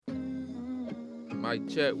Mic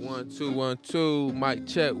check 1 2 1 2. Mic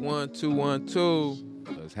check 1 2 1 2.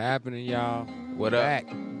 What's happening, y'all? What up? Back.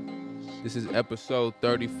 This is episode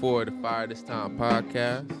 34 of the Fire This Time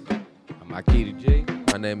podcast. I'm Ahki G.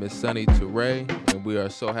 My name is Sunny Teray, and we are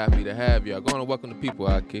so happy to have y'all. Go on and welcome the people,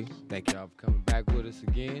 Ahki. Thank y'all for coming back with us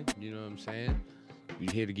again. You know what I'm saying?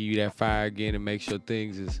 We're here to give you that fire again and make sure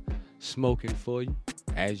things is smoking for you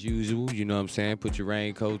as usual. You know what I'm saying? Put your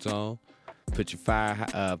raincoats on. Put your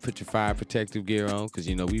fire protective gear on, because,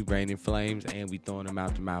 you know, we raining flames and we throwing them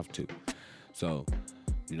out the mouth, too. So,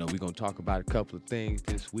 you know, we're going to talk about a couple of things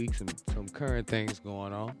this week, some current things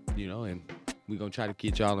going on, you know, and we're going to try to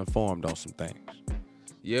get y'all informed on some things.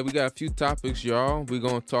 Yeah, we got a few topics, y'all. We're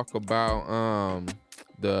going to talk about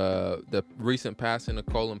the recent passing of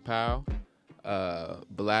Colin Powell,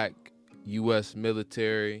 black U.S.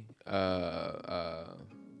 military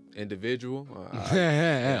individual.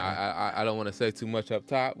 I don't want to say too much up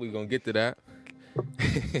top. We're going to get to that.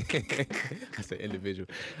 I said individual.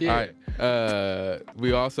 Yeah. All right.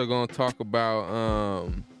 We also going to talk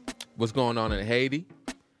about what's going on in Haiti.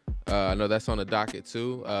 I know that's on the docket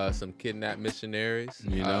too. Some kidnapped missionaries,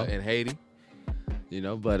 you know, in Haiti. You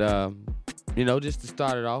know, but you know, just to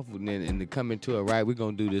start it off and to come into it right, we're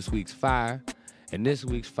going to do this week's fire. And this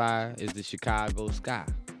week's fire is the Chicago Sky.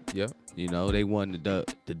 Yep. You know, they won the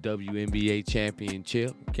WNBA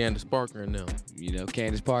championship. Candace Parker and them. You know,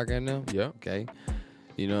 Candace Parker and them? Yep. Okay.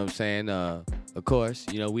 You know what I'm saying? Of course,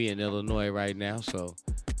 you know, we in Illinois right now, so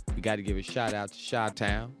we got to give a shout out to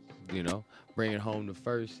Chi-Town, you know, bringing home the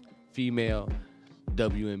first female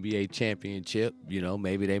WNBA championship. You know,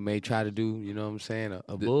 maybe they may try to do, you know what I'm saying,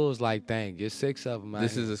 a Bulls-like thing. Get 6 of them out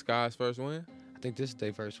This here. is the Sky's first win? I think this is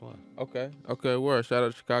their first one. Okay, word. Shout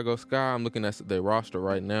out to Chicago Sky. I'm looking at their roster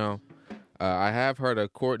right now. I have heard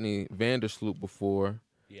of Courtney Vandersloot before.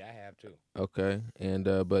 Yeah, I have too. Okay,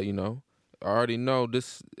 and but you know, I already know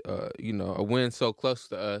this. You know, a win so close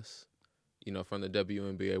to us. You know, from the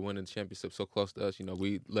WNBA winning the championship so close to us. You know,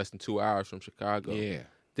 we less than 2 hours from Chicago. Yeah,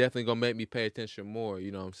 definitely gonna make me pay attention more.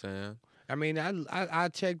 You know what I'm saying? I mean, I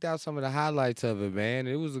checked out some of the highlights of it, man.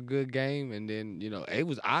 It was a good game, and then, you know, it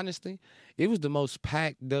was the most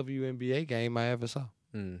packed WNBA game I ever saw.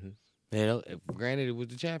 Mm-hmm. You know, granted, it was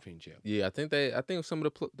the championship. Yeah, I think some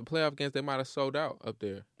of the playoff games they might have sold out up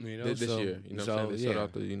there. You know, this year. You know what I'm saying? They sold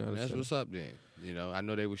out the United States. That's what's up then. You know, I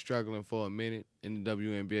know they were struggling for a minute in the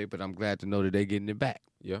WNBA, but I'm glad to know that they're getting it back.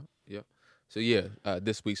 Yeah. So yeah,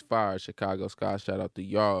 this week's fire, Chicago Sky. Shout out to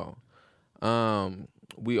y'all.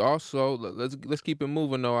 We also let's keep it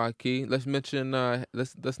moving though, Ahki. Let's mention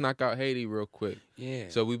let's knock out Haiti real quick. Yeah.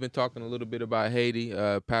 So we've been talking a little bit about Haiti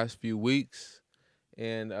past few weeks,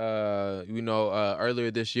 and you know,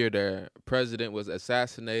 earlier this year their president was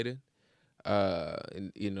assassinated.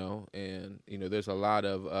 And you know, there's a lot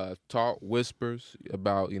of talk, whispers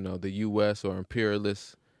about, you know, the U.S. or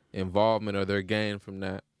imperialist involvement or their gain from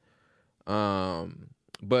that.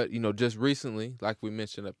 But, you know, just recently, like we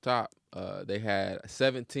mentioned up top, they had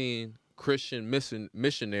 17 Christian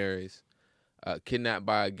missionaries kidnapped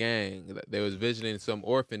by a gang. They was visiting some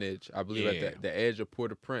orphanage, I believe, at the edge of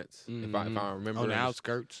Port-au-Prince, if I remember. On the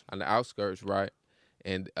outskirts. On the outskirts, right.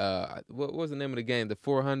 And what was the name of the game? The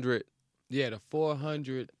 400? Yeah, the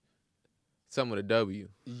 400. Something with a W.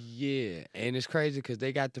 Yeah, and it's crazy because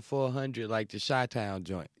they got the 400 like the Chi-Town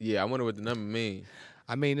joint. Yeah, I wonder what the number means.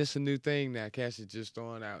 I mean, it's a new thing now. Cash is just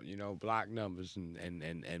throwing out, you know, block numbers and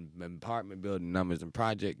apartment building numbers and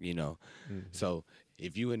project, you know. Mm-hmm. So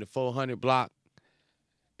if you in the 400 block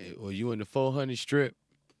or you in the 400 strip,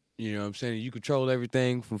 you know what I'm saying, you control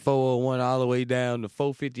everything from 401 all the way down to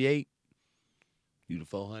 458, you the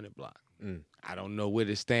 400 block. Mm. I don't know what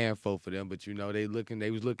it stands for them, but, you know,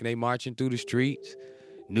 they marching through the streets,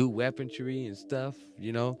 new weaponry and stuff,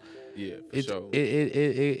 you know. Yeah, for sure.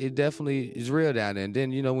 It definitely is real down there. And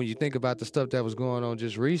then, you know, when you think about the stuff that was going on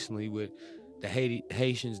just recently with the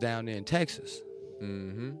Haitians down there in Texas,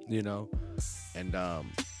 you know, and,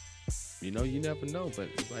 you know, you never know, but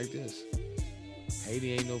it's like this.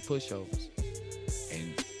 Haiti ain't no pushovers.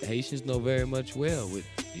 And Haitians know very much well what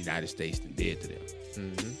the United States did to them.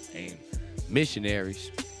 Mm-hmm. And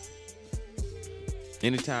missionaries,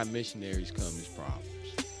 anytime missionaries come, there's problems.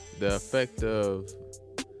 The effect of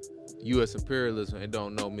U.S. imperialism, it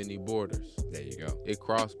don't know many borders. There you go. It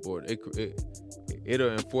cross border.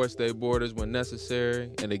 It'll enforce their borders when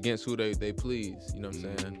necessary and against who they please. You know what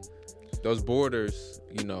I'm saying? Those borders,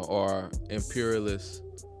 you know, are imperialist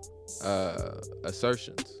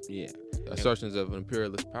assertions. Yeah. Assertions of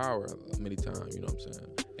imperialist power many times, you know what I'm saying?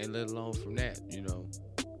 And let alone from that, you know,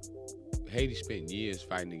 Haiti spent years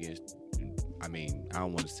fighting against, I mean, I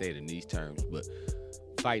don't want to say it in these terms, but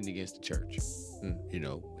fighting against the church. You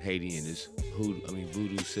know, Haiti and this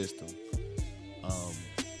voodoo system.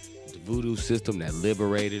 The voodoo system that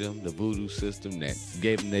liberated them, the voodoo system that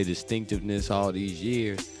gave them their distinctiveness all these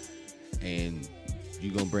years. And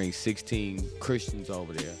you're going to bring 16 Christians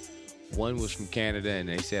over there. One was from Canada, and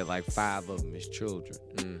they said like 5 of them is children.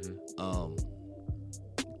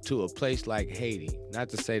 To a place like Haiti. Not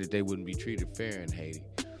to say that they wouldn't be treated fair in Haiti,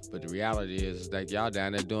 but the reality is that y'all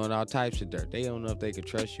down there doing all types of dirt. They don't know if they can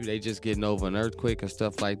trust you. They just getting over an earthquake and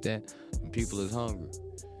stuff like that, and people is hungry.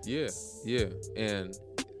 Yeah. And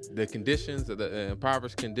the conditions, the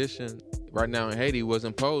impoverished condition right now in Haiti was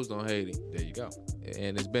imposed on Haiti. There you go.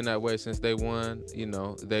 And it's been that way since they won,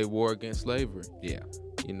 they war against slavery. Yeah.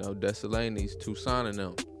 Dessalines, Toussaint and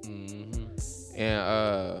them.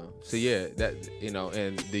 And so yeah, that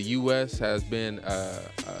and the U.S. has been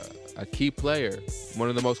a key player, one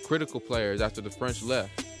of the most critical players after the French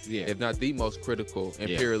left, if not the most critical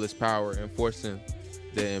imperialist power, enforcing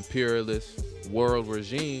the imperialist world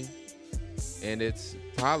regime and its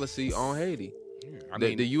policy on Haiti.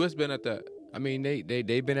 The U.S. been at that. I mean, they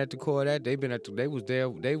been at the core of that. They was there.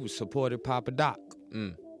 They was supported Papa Doc.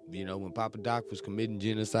 When Papa Doc was committing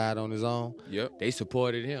genocide on his own, they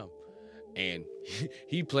supported him. And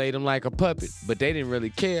he played him like a puppet, but they didn't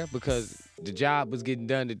really care because the job was getting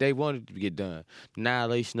done that they wanted to get done.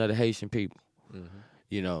 Annihilation of the Haitian people.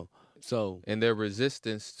 So. And their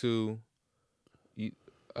resistance to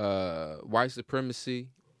white supremacy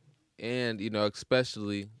and,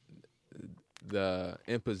 especially the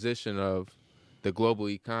imposition of the global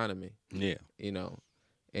economy. Yeah.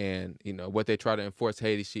 And, what they try to enforce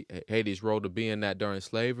Haiti's role to be in that during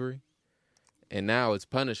slavery. And now it's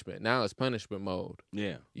punishment. Now it's punishment mode.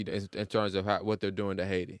 Yeah. In terms of what they're doing to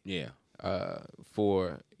Haiti. Yeah.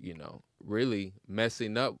 For, really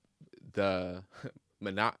messing up the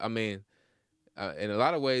in a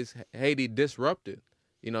lot of ways, Haiti disrupted,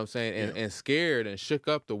 and scared and shook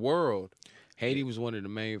up the world. Haiti was one of the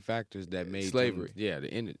main factors that made slavery.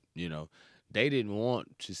 They didn't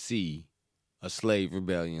want to see a slave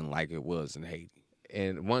rebellion like it was in Haiti.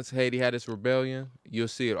 And once Haiti had its rebellion, you'll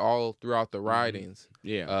see it all throughout the writings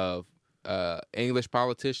of English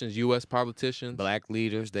politicians, U.S. politicians, black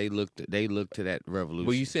leaders. They looked to that revolution.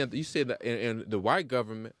 Well, you said that in the white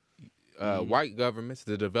government, white governments,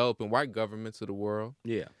 the developing white governments of the world,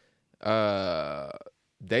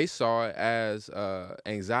 they saw it as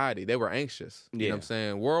anxiety. They were anxious. You know what I'm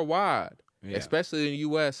saying? Worldwide, especially in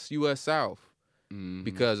U.S. South,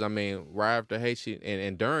 because right after Haiti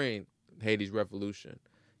and during Haiti's revolution,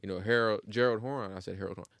 Gerald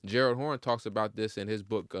Horne talks about this in his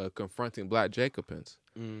book Confronting Black Jacobins.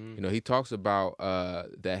 He talks about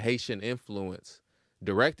the Haitian influence,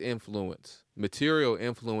 direct influence, material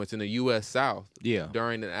influence in the U.S. South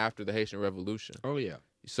during and after the Haitian Revolution. Oh yeah.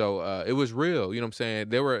 So it was real. You know what I'm saying?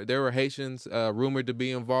 There were Haitians rumored to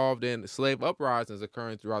be involved in slave uprisings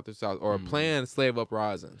occurring throughout the South, or planned slave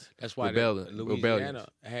uprisings. That's why Louisiana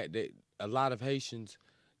had a lot of Haitians.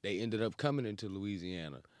 They ended up coming into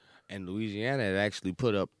Louisiana, and Louisiana had actually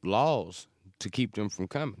put up laws to keep them from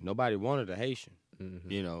coming. Nobody wanted a Haitian,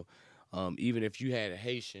 even if you had a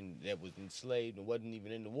Haitian that was enslaved and wasn't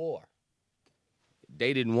even in the war.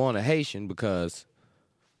 They didn't want a Haitian because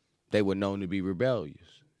they were known to be rebellious.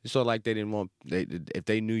 So like they didn't want, if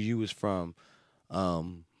they knew you was from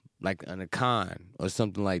like an Akan or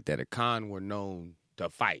something like that, Akan were known to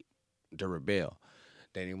fight, to rebel.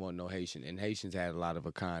 They didn't want no Haitian, and Haitians had a lot of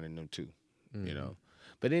Akan in them too,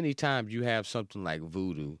 But anytime you have something like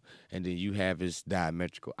voodoo, and then you have its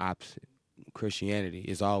diametrical opposite, Christianity,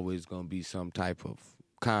 is always going to be some type of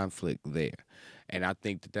conflict there. And I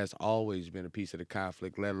think that that's always been a piece of the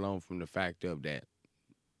conflict, let alone from the fact of that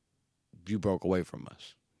you broke away from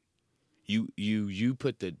us. You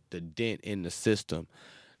put the dent in the system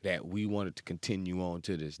that we wanted to continue on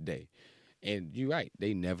to this day. And you're right,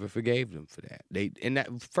 they never forgave them for that.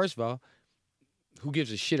 First of all, who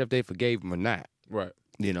gives a shit if they forgave them or not? Right.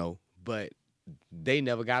 But they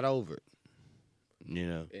never got over it.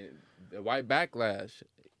 And the white backlash,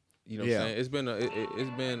 what I'm saying? It's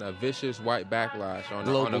been a vicious white backlash on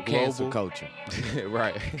global a cancel culture.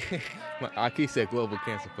 Right. Ahki said global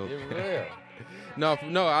cancel culture. Yeah.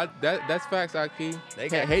 That's facts, Ahki.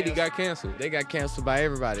 Haiti got canceled. They got canceled by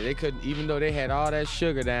everybody. They couldn't, even though they had all that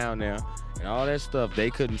sugar down there and all that stuff, they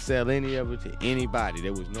couldn't sell any of it to anybody.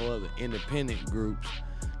 There was no other independent groups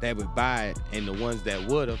that would buy it, and the ones that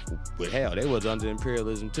would have, hell, they was under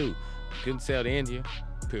imperialism too. Couldn't sell to India,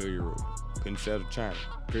 period rule. Couldn't sell to China,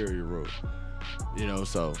 period rule.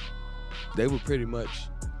 So they were pretty much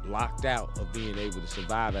locked out of being able to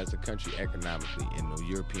survive as a country economically, and the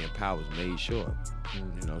European powers made sure.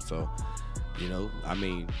 So You know, I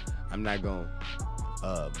mean, I'm not gonna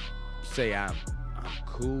say I'm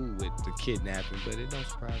cool with the kidnapping, but it don't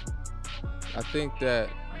surprise me. I think that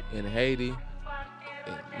in Haiti,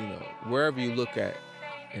 you know, wherever you look at,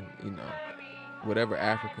 and you know, whatever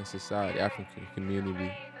African society, African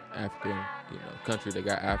community, African, you know, country that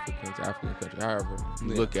got Africans, African country, however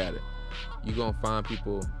you look at it, you're gonna find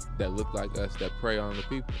people that look like us that prey on the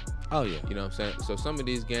people. Oh yeah. You know what I'm saying? So some of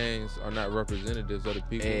these gangs are not representatives of the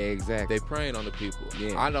people. Exactly. They preying on the people.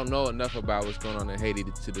 Yeah. I don't know enough about what's going on in Haiti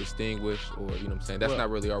to distinguish, or you know what I'm saying? That's not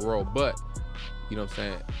really our role. But you know what I'm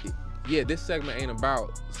saying? Yeah, this segment ain't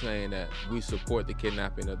about saying that we support the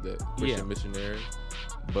kidnapping of the Christian missionaries,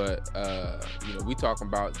 but you know, we talking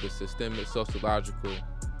about the systemic, sociological,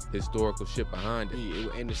 historical shit behind it. Yeah,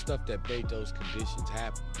 and the stuff that made those conditions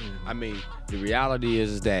happen. Mm-hmm. I mean, the reality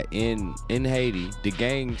is that in Haiti, the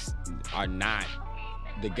gangs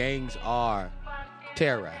are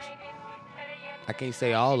terrorizing. I can't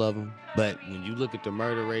say all of them, but when you look at the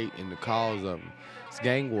murder rate and the cause of them, it's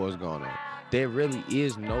gang wars going on. There really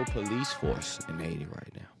is no police force in Haiti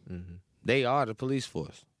right now. Mm-hmm. They are the police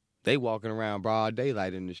force. They walking around broad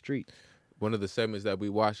daylight in the street. One of the segments that we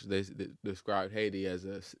watched, they described Haiti as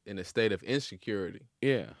in a state of insecurity.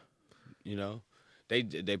 Yeah, you know,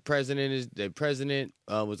 their president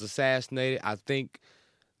was assassinated. I think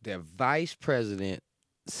their vice president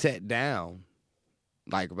sat down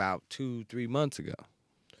like about 2-3 months ago.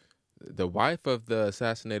 The wife of the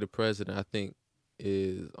assassinated president, I think,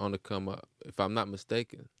 is on the come up, if I'm not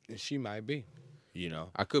mistaken. She might be, you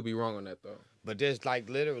know. I could be wrong on that though. But there's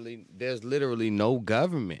literally no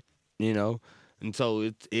government, you know, and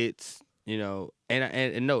so it's you know,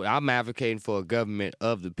 and no, I'm advocating for a government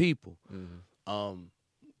of the people. Mm-hmm.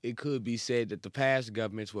 It could be said that the past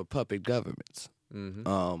governments were puppet governments.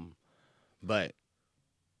 Mm-hmm. But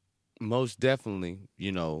most definitely,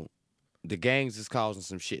 you know, the gangs is causing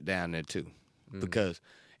some shit down there too, because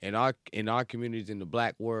in our communities in the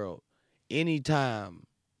black world, anytime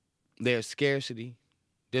there's scarcity,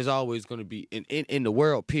 there's always going to be in the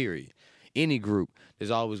world period, any group, there's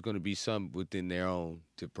always going to be some within their own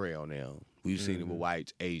to prey on their own. We've seen it with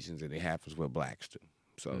whites, Asians, and it happens with blacks too.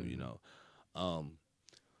 So you know,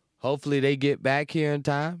 hopefully they get back here in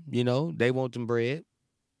time. You know, they want some bread.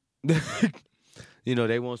 You know,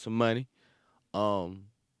 they want some money.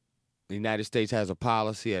 The United States has a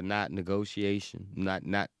policy of not negotiation,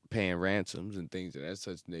 not paying ransoms and things of that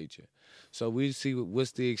such nature. So we see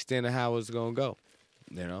what's the extent of how it's gonna go.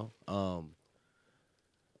 You know,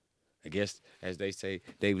 I guess as they say,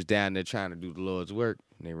 they was down there trying to do the Lord's work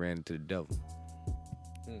and they ran into the devil.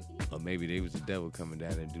 Or maybe they was the devil coming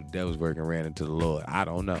down there to do the devil's work and ran into the Lord. I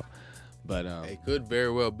don't know. But it could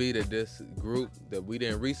very well be that this group that we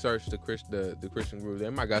didn't research the Christian group, they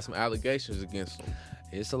might got some allegations against them.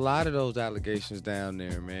 It's a lot of those allegations down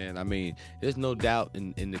there, man. I mean, there's no doubt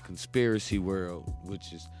in the conspiracy world,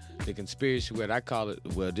 which is the conspiracy world. I call it,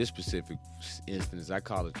 well, this specific instance, I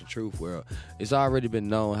call it the truth world. It's already been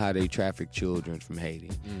known how they traffic children from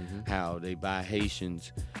Haiti, how they buy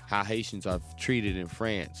Haitians, how Haitians are treated in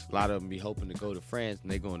France. A lot of them be hoping to go to France,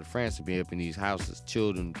 and they go into France to be up in these houses,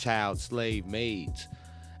 children, child slave maids,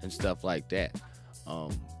 and stuff like that.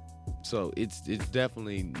 So it's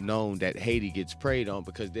definitely known that Haiti gets preyed on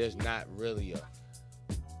because there's not really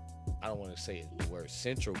I don't want to say the word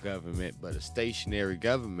central government, but a stationary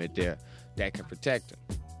government there that can protect them,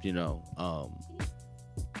 you know.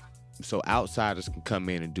 So outsiders can come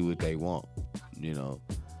in and do what they want, you know.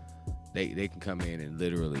 They can come in and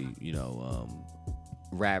literally, you know,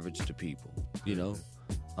 ravage the people, you know.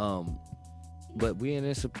 But we in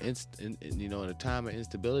a time of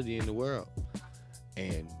instability in the world,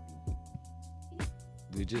 and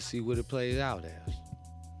we just see what it plays out as.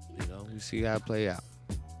 You know, we see how it play out.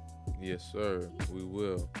 Yes, sir. We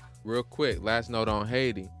will. Real quick, last note on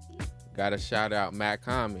Haiti. Got to shout out Matt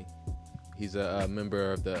Comey. He's a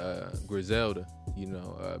member of the Griselda. You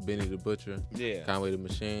know, Benny the Butcher, Conway the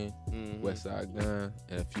Machine, West Side Gun,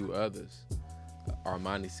 and a few others.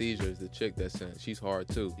 Armani Seizure is the chick that's in. She's hard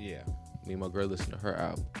too. Yeah. Me and my girl listen to her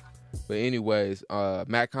album. But anyways,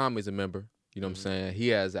 Matt Comey's a member. You know what I'm saying?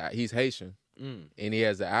 He's Haitian. And he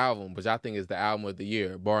has an album, which I think is the album of the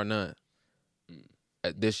year, bar none.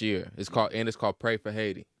 This year, it's called "Pray for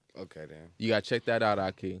Haiti." Okay, damn. You gotta check that out,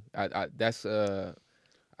 Ahki. That's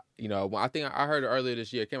you know, I think I heard it earlier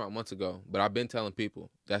this year. It came out months ago, but I've been telling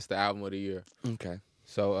people that's the album of the year. Okay.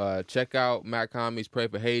 So check out Matt Comey's "Pray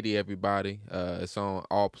for Haiti," everybody. It's on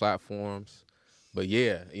all platforms. But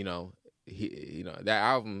yeah, you know, that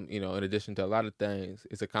album, you know, in addition to a lot of things,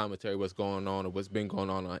 it's a commentary what's going on or what's been going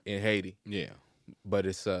on in Haiti. Yeah. But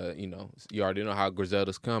it's you know, you already know how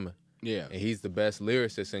Griselda's coming. Yeah. And he's the best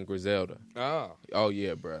lyricist in Griselda. Oh,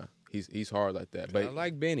 yeah, bro. He's hard like that. But I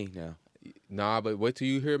like Benny now. Nah, but wait till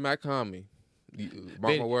you hear Mac Homie.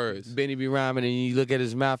 Mark my words. Benny be rhyming, and you look at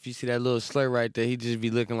his mouth, you see that little slur right there. He just be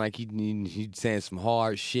looking like he saying some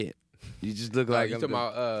hard shit. You just look like you talking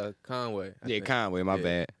about Conway. I think. Conway. My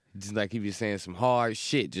bad. Just like he be saying some hard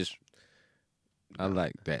shit. Just I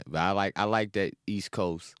like that, but I like that East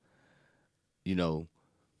Coast. You know,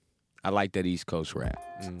 I like that East Coast rap.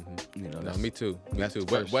 Mm-hmm. You know, me too. Me too.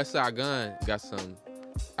 West Side Gun got some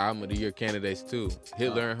album of the year candidates too.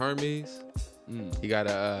 Hitler and Hermes. He got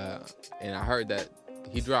and I heard that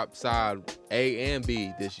he dropped side A and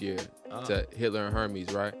B this year to Hitler and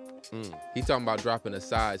Hermes, right? He talking about dropping a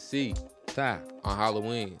side C on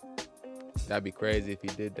Halloween. That'd be crazy if he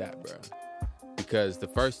did that, bro. Because the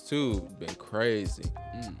first two been crazy.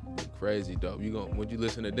 Been crazy dope. When you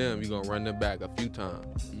listen to them, you gonna run them back a few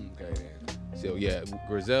times. Okay then. So yeah,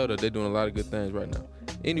 Griselda, they're doing a lot of good things right now.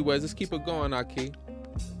 Anyways, let's keep it going, Ahki.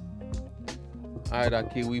 All right,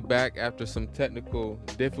 Ahki, we back after some technical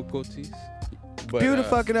difficulties. But,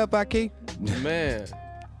 Beautiful fucking up, Ahki. Man,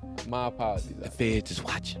 my apologies. The feds is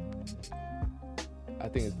watching. I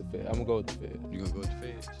think it's the Fed. I'm gonna go with the Fed. You gonna go with the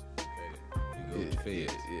feds? You go with the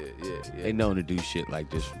feds. Yeah. They known to do shit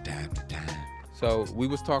like this from time to time. So we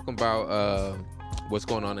was talking about what's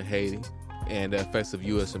going on in Haiti and the effects of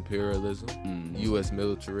U.S. imperialism, U.S.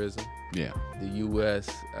 militarism, the U.S.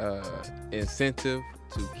 Incentive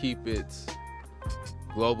to keep its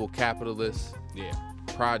global capitalist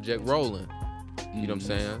project rolling. You know what I'm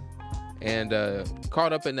saying? And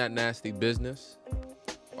caught up in that nasty business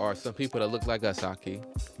are some people that look like us, Ahki.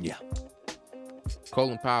 Yeah.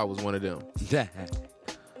 Colin Powell was one of them.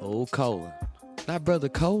 Old Colin. Not brother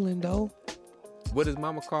Colin, though. What does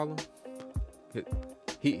mama call him?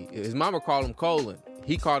 His mama called him Colin.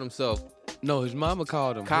 He called himself. No, his mama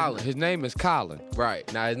called him Colin. His name is Colin.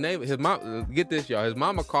 Right. Now his mom. Get this, y'all. His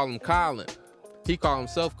mama called him Colin. He called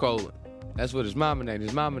himself Colin. That's what his mama named.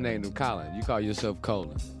 His mama named him Colin. You call yourself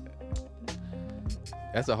Colin.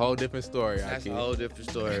 That's a whole different story. That's a whole different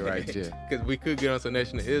story right there. Because we could get on some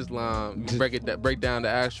Nation of Islam, break down the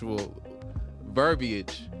actual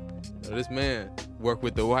verbiage. This man worked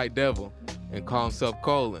with the white devil and call himself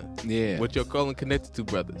Colin. Yeah. What your Colin connected to,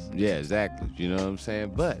 brothers? Yeah, exactly. You know what I'm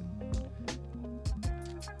saying? But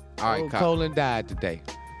all right, Colin died today.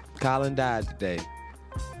 Colin died today.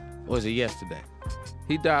 Or was it yesterday?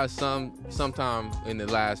 He died sometime in the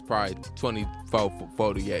last probably 24,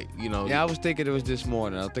 48, you know. Yeah, I was thinking it was this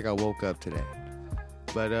morning. I think I woke up to that.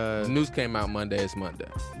 But the news came out Monday. It's Monday.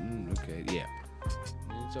 Okay, yeah.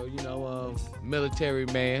 And so, you know, military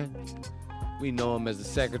man. We know him as the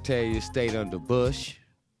Secretary of State under Bush.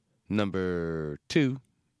 Number 2.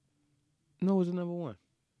 No, was it number 1?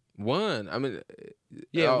 1. I mean,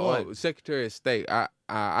 one. Secretary of State.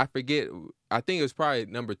 I forget. I think it was probably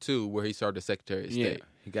number 2 where he started Secretary of State. Yeah,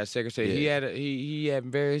 he got Secretary. Yeah. He had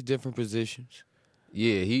various different positions.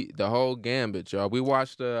 Yeah, the whole gambit, y'all. We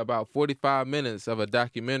watched about 45 minutes of a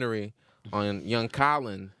documentary on young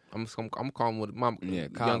Colin. I'm calling him with mom. Yeah,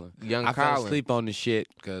 Colin. Young I Colin. fell asleep on the shit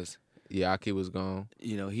because Ahki was gone.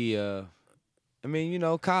 You know he. I mean,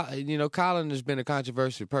 Colin has been a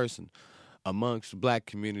controversial person amongst the black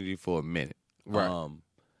community for a minute. Right.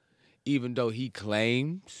 Even though he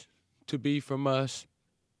claims to be from us,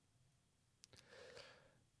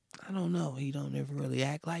 I don't know. He don't ever really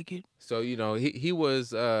act like it. So, you know, he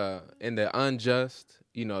was in the unjust,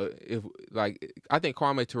 you know, I think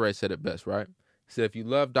Kwame Ture said it best, right? He said, if you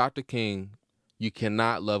love Dr. King, you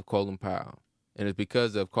cannot love Colin Powell. And it's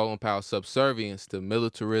because of Colin Powell's subservience to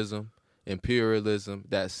militarism, imperialism,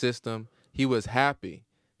 that system. He was happy.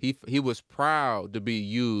 He was proud to be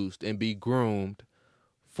used and be groomed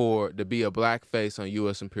to be a black face on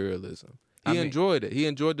U.S. imperialism. He enjoyed it. He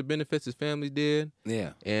enjoyed the benefits his family did.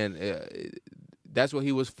 Yeah. And that's what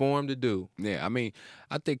he was formed to do. Yeah, I mean,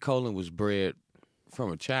 I think Colin was bred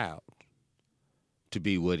from a child to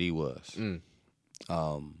be what he was. If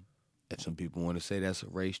some people want to say that's a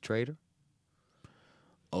race traitor,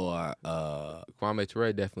 or Kwame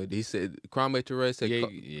Ture definitely. He said Kwame Ture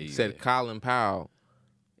said Colin Powell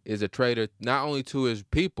is a traitor not only to his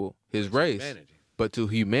people, his race, humanity. But to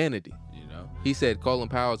humanity. You know, he said Colin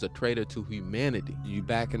Powell is a traitor to humanity. You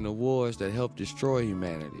back in the wars that helped destroy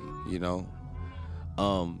humanity. You know,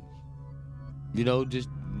 just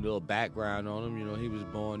a little background on him. You know, he was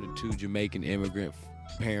born to 2 Jamaican immigrant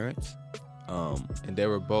parents, and they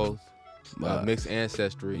were both mixed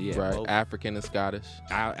ancestry, right? Both, African and Scottish.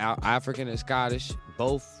 African and Scottish,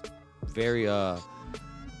 both very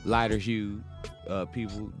lighter hued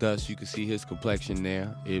people. Thus, you can see his complexion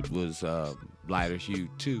there. It was lighter hue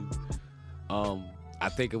too. I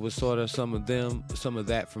think it was sort of some of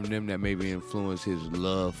that from them that maybe influenced his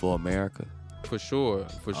love for America. For sure.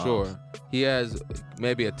 He has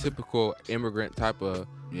maybe a typical immigrant type of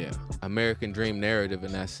American dream narrative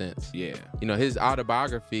in that sense. Yeah. His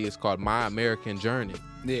autobiography is called My American Journey.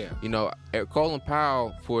 Yeah. Colin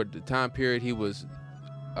Powell, for the time period he was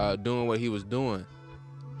doing what he was doing,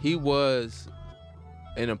 he was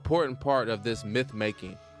an important part of this myth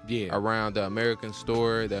making around the American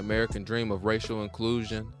story, the American dream of racial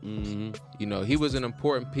inclusion. Mm-hmm. He was an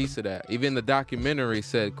important piece of that. Even the documentary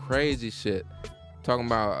said crazy shit, talking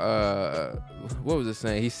about, what was it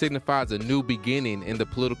saying? He signifies a new beginning in the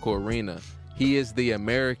political arena. He is the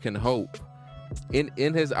American hope.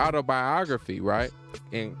 In his autobiography, right?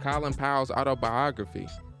 In Colin Powell's autobiography,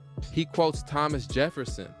 he quotes Thomas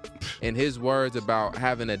Jefferson in his words about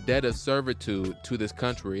having a debt of servitude to this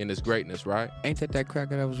country and its greatness, right? Ain't that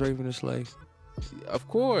cracker that was raping a slave? Of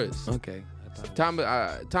course. Okay.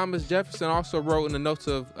 Thomas Jefferson also wrote in the notes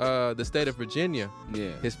of the state of Virginia,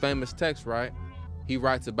 his famous text, right? He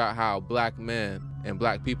writes about how black men and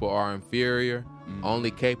black people are inferior,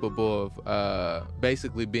 only capable of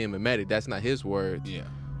basically being mimetic. That's not his words. Yeah.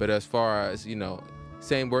 But as far as,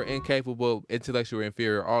 saying we're incapable, intellectually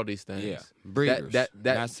inferior, all these things. Yeah. Breeders.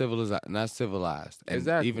 Not civilized. And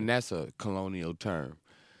exactly. Even that's a colonial term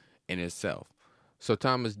in itself. So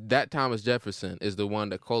Thomas Jefferson is the one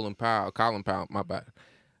that Colin Powell, my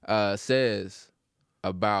bad, says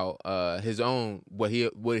about his own what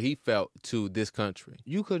he felt to this country.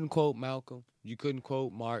 You couldn't quote Malcolm. You couldn't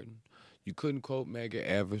quote Martin. You couldn't quote Medgar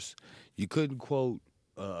Evers. You couldn't quote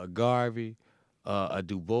Garvey, a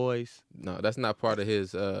Du Bois. No, that's not part of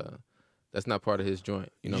his. That's not part of his joint.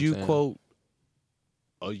 You quote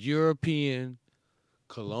a European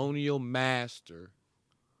colonial master.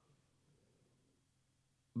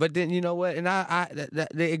 But then you know what? And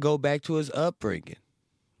it go back to his upbringing.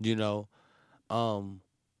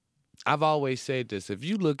 I've always said this. If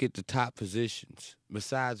you look at the top positions,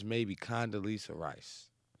 besides maybe Condoleezza Rice,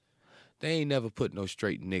 they ain't never put no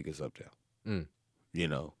straight niggas up there.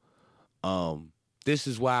 This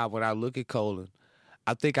is why when I look at Colin,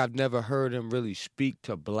 I think I've never heard him really speak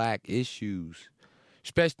to black issues,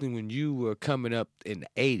 especially when you were coming up in the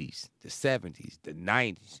 80s, the 70s, the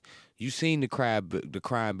 90s. You seen the crime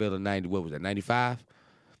bill in 90, what was that, 95?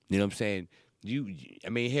 You know what I'm saying?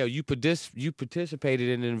 You participated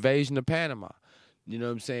in the invasion of Panama. You know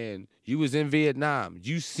what I'm saying? You was in Vietnam.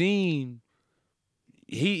 You seen,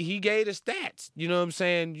 he gave the stats. You know what I'm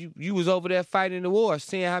saying? You was over there fighting the war,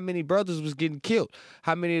 seeing how many brothers was getting killed,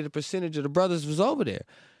 how many of the percentage of the brothers was over there.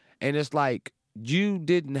 And it's like, you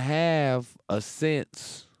didn't have a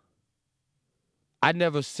sense. I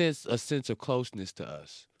never sensed a sense of closeness to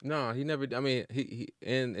us. No, he never. I mean, he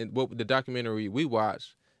in what the documentary we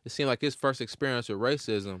watched, it seemed like his first experience with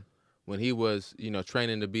racism when he was,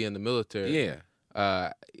 training to be in the military.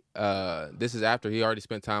 Yeah. This is after he already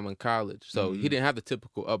spent time in college, so he didn't have the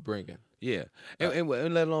typical upbringing. Yeah, and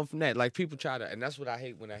let alone from that, like people try to, and that's what I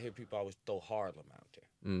hate when I hear people always throw Harlem out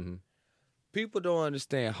there. Mm-hmm. People don't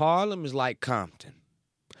understand. Harlem is like Compton.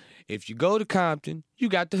 If you go to Compton, you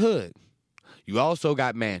got the hood. You also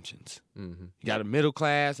got mansions. Mm-hmm. You got a middle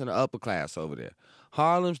class and an upper class over there.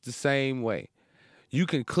 Harlem's the same way. You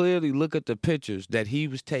can clearly look at the pictures that he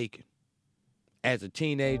was taking as a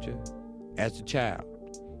teenager, as a child.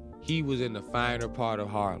 He was in the finer part of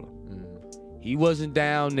Harlem. Mm-hmm. He wasn't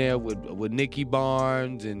down there with Nicky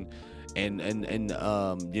Barnes and you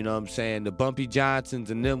know what I'm saying, the Bumpy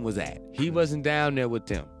Johnsons and them was at. He wasn't down there with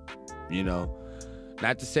them,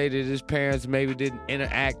 Not to say that his parents maybe didn't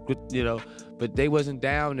interact with, but they wasn't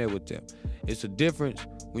down there with them. It's a difference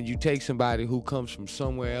when you take somebody who comes from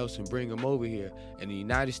somewhere else and bring them over here. And the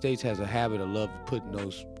United States has a habit of love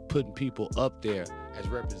putting people up there as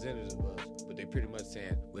representatives of us. But they pretty much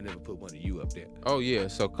saying, we'll never put one of you up there. Oh, yeah.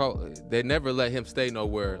 So they never let him stay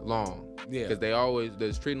nowhere long. Yeah. Because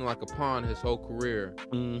they treating him like a pawn his whole career.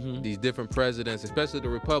 Mm-hmm. These different presidents, especially the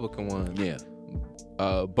Republican ones. Yeah.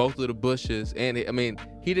 Both of the Bushes. And,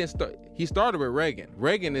 he didn't start. He started with Reagan.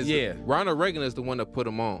 Ronald Reagan is the one that put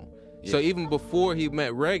him on. Yeah. So even before he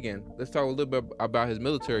met Reagan, let's talk a little bit about his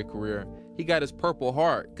military career. He got his Purple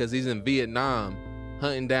Heart because he's in Vietnam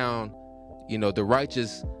hunting down, the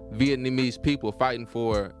righteous Vietnamese people fighting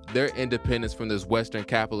for their independence from this Western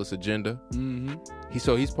capitalist agenda. Mm-hmm.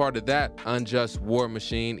 He's part of that unjust war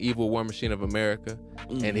machine, evil war machine of America.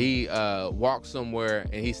 Mm-hmm. And he walks somewhere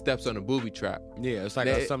and he steps on a booby trap. Yeah, it's like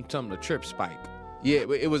a trip spike. Yeah,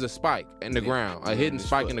 it was a spike in the ground, a hidden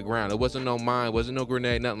spike in the ground. It wasn't no mine, wasn't no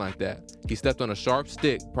grenade, nothing like that. He stepped on a sharp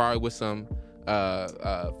stick, probably with some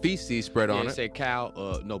feces spread on They it.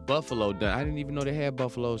 said buffalo done. I didn't even know they had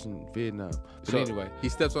buffaloes in Vietnam. But So anyway, he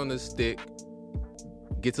steps on this stick,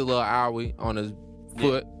 gets a little owie on his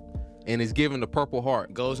foot, and is given the Purple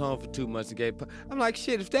Heart. goes home for 2 months and I'm like,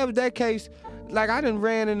 shit, if that was that case, like I done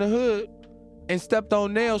ran in the hood and stepped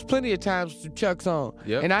on nails plenty of times with Chucks on.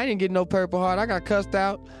 Yep. And I didn't get no Purple Heart. I got cussed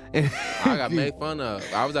out. And I got made fun of.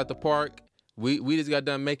 I was at the park. We just got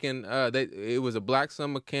done making. It was a black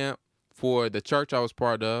summer camp for the church I was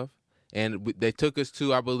part of, and they took us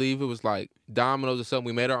to, I believe it was like Domino's or something.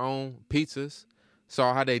 We made our own pizzas.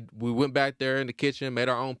 Saw how we went back there in the kitchen, made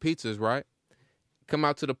our own pizzas. Right. Come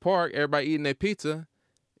out to the park, everybody eating their pizza.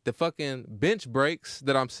 The fucking bench breaks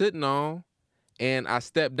that I'm sitting on, and I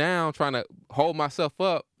step down trying to hold myself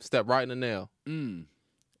up. Step right in the nail in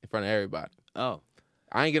front of everybody. Oh.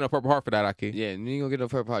 I ain't getting no Purple Heart for that, Ahki. Yeah, and you ain't gonna get no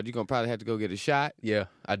Purple Heart. You're gonna probably have to go get a shot. Yeah,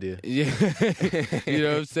 I did. Yeah. You know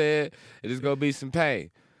what I'm saying? It's gonna be some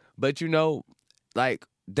pain. But like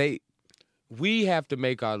we have to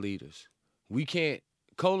make our leaders. We can't.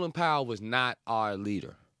 Colin Powell was not our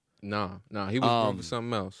leader. No, he was going for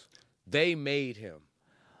something else. They made him.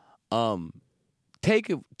 Take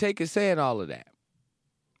it saying all of that.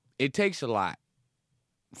 It takes a lot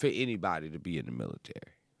for anybody to be in the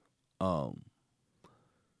military.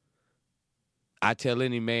 I tell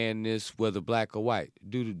any man this, whether black or white,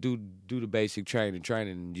 do the basic training,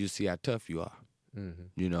 and you see how tough you are.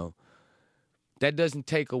 Mm-hmm. That doesn't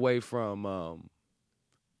take away from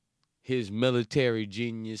his military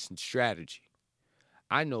genius and strategy.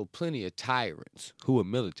 I know plenty of tyrants who are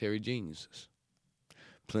military geniuses.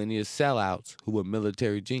 Plenty of sellouts who are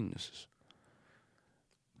military geniuses.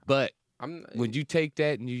 But when you take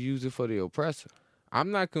that and you use it for the oppressor, I'm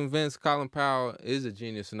not convinced Colin Powell is a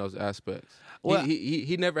genius in those aspects. Well,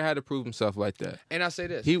 he never had to prove himself like that. And I say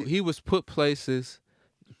this. He was put places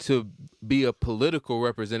to be a political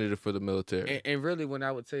representative for the military. And really, what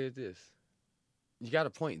I would say is this. You got a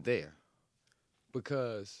point there.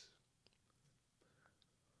 Because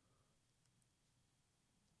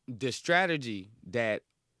the strategy that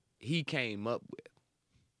he came up with,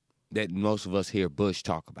 that most of us hear Bush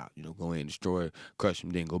talk about, go in, destroy, crush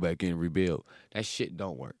him, then go back in and rebuild. That shit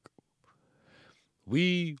don't work.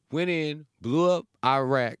 We went in, blew up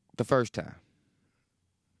Iraq the first time,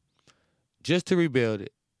 just to rebuild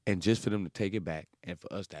it and just for them to take it back and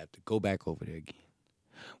for us to have to go back over there again.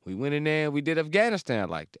 We went in there and we did Afghanistan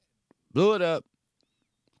like that. Blew it up,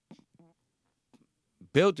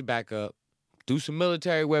 built it back up, threw some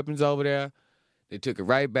military weapons over there. They took it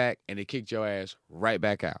right back and they kicked your ass right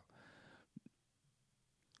back out.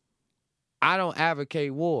 I don't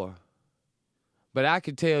advocate war, but I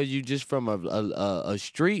can tell you just from a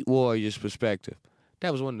street warrior's perspective,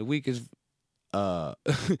 that was one of the weakest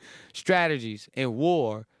strategies in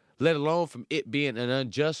war, let alone from it being an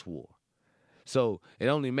unjust war. So it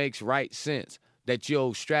only makes right sense that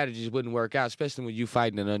your strategies wouldn't work out, especially when you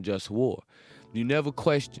fighting an unjust war. You never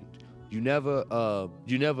questioned. Did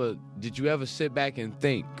you ever sit back and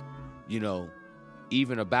think,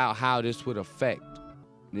 even about how this would affect,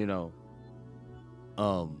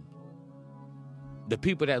 the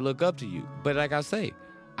people that look up to you? But like I say,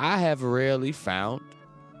 I have rarely found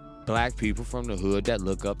black people from the hood that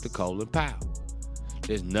look up to Colin Powell.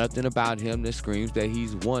 There's nothing about him that screams that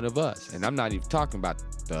he's one of us. And I'm not even talking about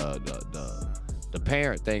the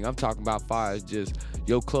parent thing. I'm talking about far as just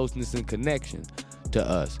your closeness and connection to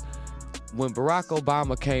us. When Barack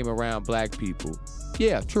Obama came around black people,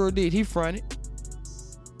 yeah, sure did. He fronted.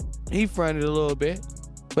 He fronted a little bit,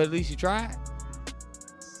 but at least he tried.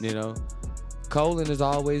 Colin has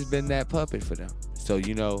always been that puppet for them. So,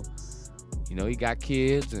 he got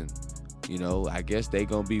kids and, I guess they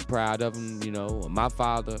gonna be proud of him, my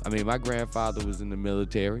grandfather was in the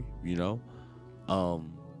military, your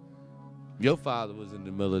father was in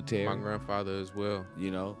the military. My grandfather as well.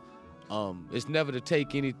 It's never to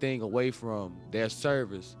take anything away from their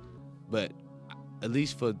service, but at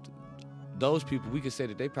least for those people, we could say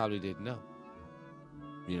that they probably didn't know.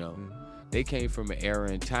 Mm-hmm. They came from an era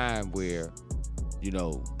in time where,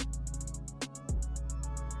 in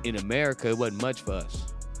America, it wasn't much for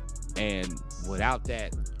us. And without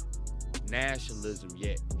that nationalism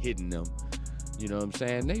yet hitting them, you know what I'm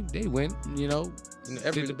saying? They went, did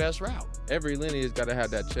the best route. Every lineage got to have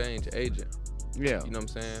that change agent. Yeah. You know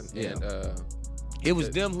what I'm saying? Yeah. And it was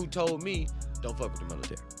them who told me, don't fuck with the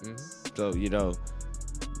military. Mm-hmm. So,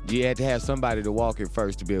 you had to have somebody to walk it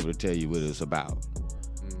first to be able to tell you what it's about.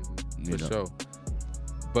 For sure.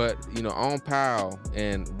 But, on Powell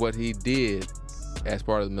and what he did as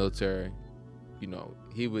part of the military,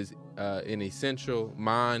 he was an essential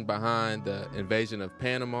mind behind the invasion of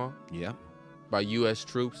Panama. Yeah. by U.S.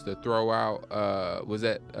 troops to throw out. Was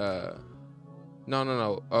that?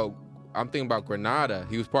 No. Oh, I'm thinking about Grenada.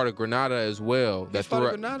 He was part of Grenada as well. He's part of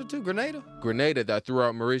Grenada too. Grenada that threw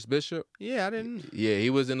out Maurice Bishop. Yeah, I didn't. Yeah, he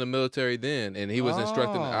was in the military then, and he was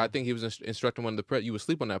instructing. I think he was instructing one of the you would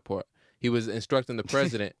sleep on that part. He was instructing the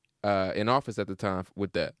president in office at the time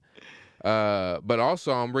with that. But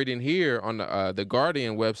also, I'm reading here on the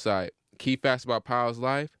Guardian website, key facts about Powell's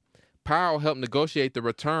life. Powell helped negotiate the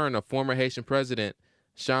return of former Haitian President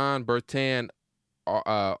Jean Bertrand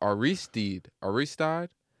Aristide,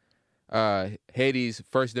 Haiti's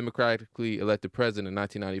first democratically elected president in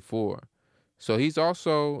 1994. So he's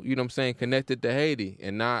also, you know what I'm saying, connected to Haiti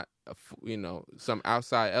and not, some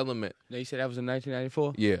outside element. Now you said that was in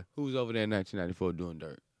 1994? Yeah. Who was over there in 1994 doing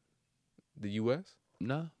dirt? The U.S.?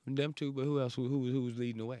 No, them two, but who else? Who was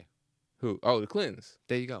leading the way? Who? Oh, the Clintons.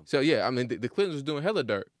 There you go. So, yeah, I mean, the Clintons was doing hella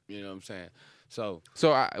dirt. You know what I'm saying? So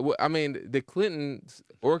I mean, the Clintons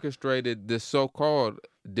orchestrated this so-called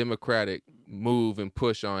democratic move and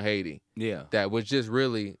push on Haiti. Yeah. That was just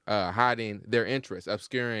really hiding their interests,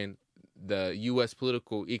 obscuring the U.S.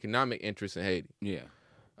 political economic interests in Haiti. Yeah.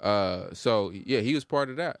 So he was part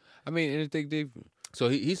of that. I mean, anything different. So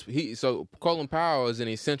so Colin Powell is an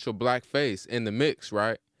essential black face in the mix,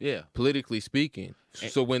 right? Yeah. Politically speaking.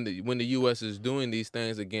 So when the U.S. is doing these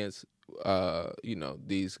things against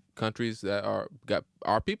these countries that got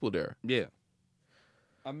our people there. Yeah.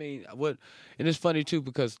 I mean, and it's funny too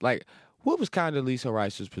because like, what was Condoleezza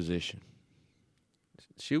Rice's position?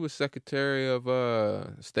 She was Secretary of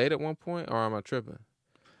State at one point, or am I tripping?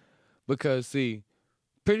 Because see,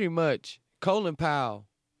 pretty much Colin Powell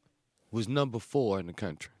was number 4 in the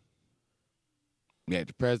country. You had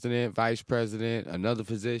the president, vice president, another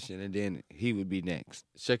physician, and then he would be next.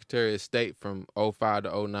 Secretary of State from 05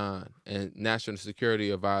 to 09, and National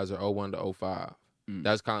Security Advisor 01 to 05.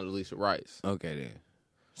 That's Condoleezza Rice. Okay, then.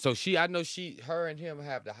 So I know her and him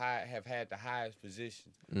have had the highest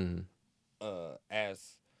position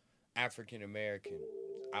as African American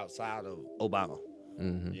outside of Obama.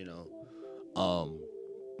 Mm-hmm. You know,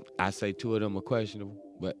 I say 2 of them are questionable,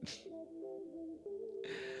 but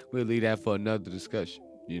we'll leave that for another discussion.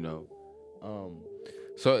 You know,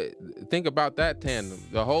 so think about that tandem.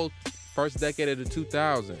 The whole first decade of the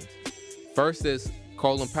 2000s. First is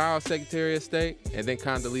Colin Powell, Secretary of State, and then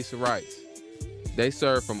Condoleezza Rice. They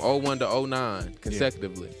served from 01 to 09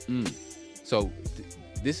 consecutively. Yeah. So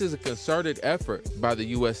this is a concerted effort by the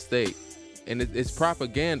U.S. state, and it's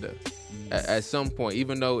propaganda at some point,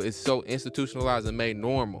 even though it's so institutionalized and made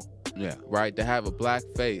normal. Yeah. Right? To have a black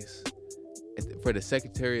face for the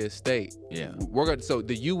Secretary of State. Yeah. So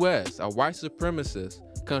the U.S., a white supremacist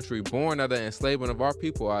country born out of the enslavement of our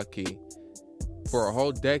people, Ahki, for a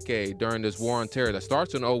whole decade during this war on terror that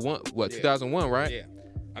starts in 2001, right? Yeah.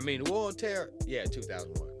 I mean, the war on terror,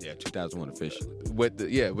 2001. Yeah, 2001 officially. With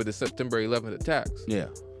the September 11th attacks. Yeah.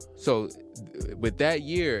 So with that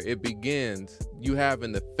year, it begins, you have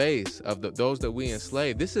in the face of those that we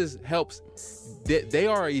enslave. Helps. They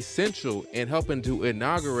are essential in helping to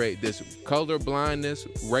inaugurate this color blindness,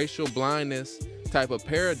 racial blindness type of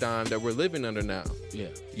paradigm that we're living under now. Yeah.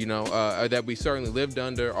 That we certainly lived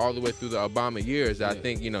under all the way through the Obama years. Yeah. I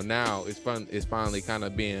think, now it's finally kind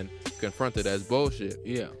of being confronted as bullshit.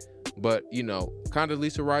 Yeah. But,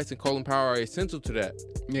 Condoleezza Rice and Colin Powell are essential to that.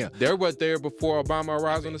 Yeah. They were there before Obama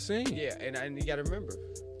arrived on the scene. Yeah, and you got to remember,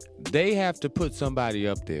 they have to put somebody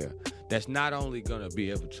up there that's not only going to be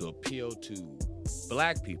able to appeal to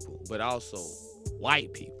black people, but also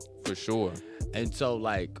white people. For sure. And so,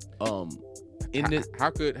 like, how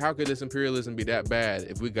could this imperialism be that bad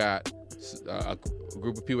if we got a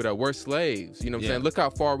group of people that were slaves? You know what I'm saying? Look how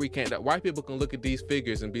far we came. That white people can look at these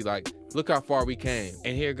figures and be like, look how far we came.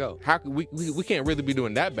 And here go. How could we can't really be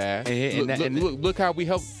doing that bad. Look how we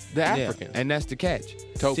helped the Africans. And that's the catch.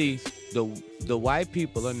 Totally. See, the white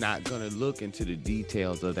people are not gonna look into the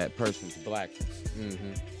details of that person's blackness.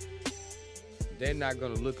 Mm-hmm. They're not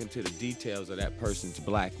gonna look into the details of that person's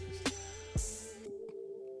blackness.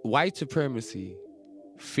 White supremacy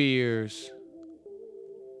fears.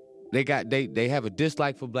 They have a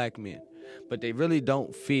dislike for black men, but they really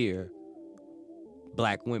don't fear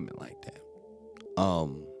black women like that.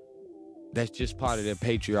 That's just part of their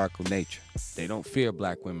patriarchal nature. They don't fear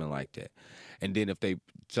black women like that. And then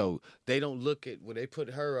they don't look at, when they put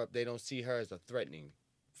her up, they don't see her as a threatening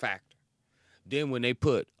factor. Then when they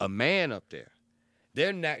put a man up there,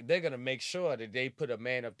 they're gonna make sure that they put a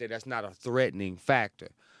man up there that's not a threatening factor.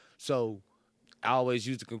 So I always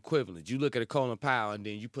use the equivalent. You look at a Colin Powell and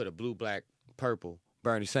then you put a blue, black, purple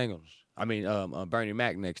Bernie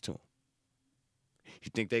Mac next to him.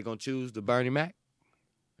 You think they're gonna choose the Bernie Mac?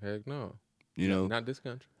 Heck no. You know, not this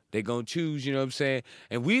country. They gonna choose, you know what I'm saying?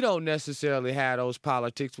 And we don't necessarily have those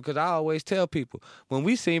politics because I always tell people, when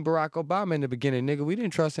we seen Barack Obama in the beginning, nigga, we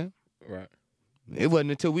didn't trust him. Right. It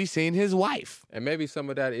wasn't until we seen his wife. And maybe some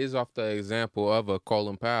of that is off the example of a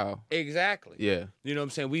Colin Powell. Exactly. Yeah. You know what I'm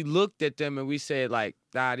saying? We looked at them and we said, like,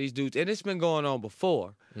 nah, these dudes, and it's been going on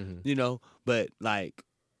before, you know, but like.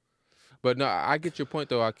 But no, I get your point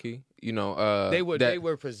though, Ahki. You know, they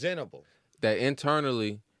were presentable. That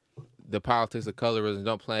internally, the politics of colorism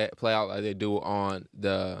don't play out like they do on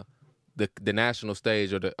the national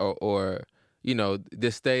stage or you know,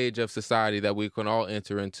 this stage of society that we can all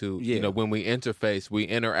enter into. Yeah. You know, when we interface, we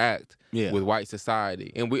interact with white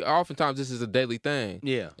society, and we oftentimes this is a daily thing.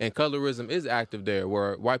 Yeah, and colorism is active there,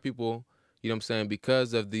 where white people, you know what I'm saying,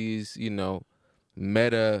 because of these, you know,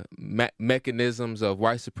 mechanisms of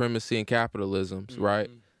white supremacy and capitalism,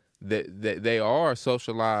 right? They are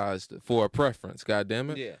socialized for a preference,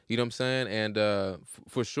 goddamn it. Yeah. You know what I'm saying? And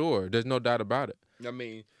for sure, there's no doubt about it. I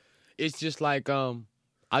mean, it's just like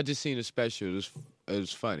I just seen a special. It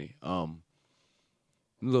was funny. A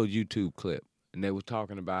little YouTube clip, and they were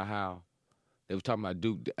talking about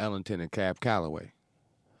Duke Ellington and Cab Calloway,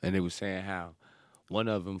 and they were saying how one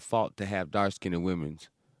of them fought to have dark-skinned women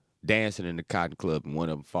dancing in the Cotton Club, and one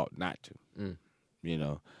of them fought not to. You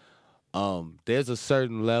know, there's a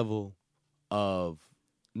certain level of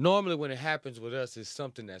normally when it happens with us, it's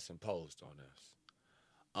something that's imposed on us.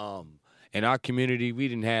 In our community, we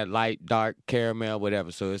didn't have light, dark, caramel,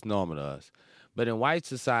 whatever, so it's normal to us. But in white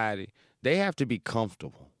society, they have to be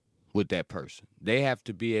comfortable with that person. They have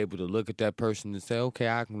to be able to look at that person and say, okay,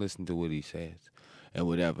 I can listen to what he says and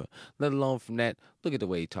whatever. Let alone from that, look at the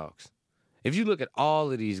way he talks. If you look at all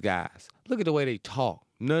of these guys, look at the way they talk.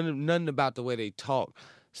 Nothing about the way they talk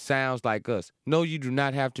sounds like us. No, you do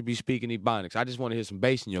not have to be speaking Ebonics. I just want to hear some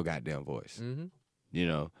bass in your goddamn voice. You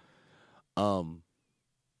know?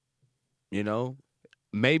 You know,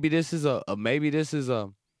 maybe this is a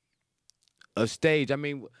stage. I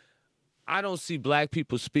mean, I don't see black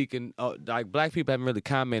people speaking like black people haven't really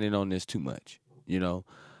commented on this too much, you know,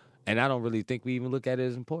 and I don't really think we even look at it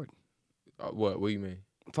as important. What do you mean?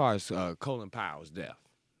 As far as Colin Powell's death,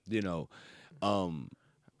 you know,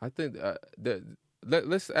 I think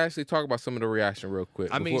let's actually talk about some of the reaction real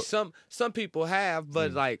quick. I mean, some people have,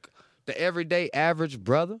 but like. The everyday average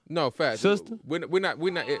brother? No, fact. Sister? We're not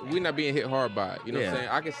being hit hard by it. You know what I'm saying?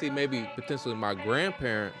 I can see maybe potentially my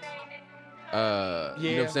grandparents, you know what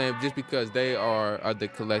I'm saying, just because they are the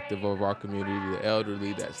collective of our community, the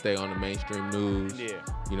elderly that stay on the mainstream news. Yeah.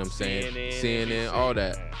 You know what I'm saying? CNN, all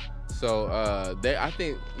that. So I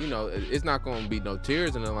think, you know, it's not gonna be no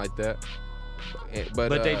tears and nothing like that.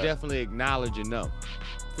 But they definitely acknowledge and know.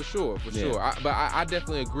 For sure. But I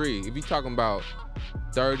definitely agree. If you're talking about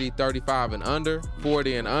 30, 35 and under,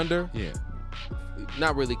 40 and under,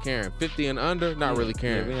 not really caring. 50 and under, not really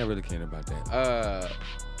caring. Yeah, we not really caring about that.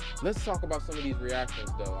 Let's talk about some of these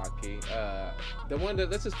reactions though, Ahki. The one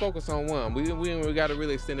that let's just focus on one. We got to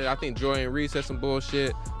really extend it. I think Joy Reid said some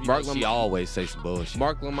bullshit. She always say some bullshit.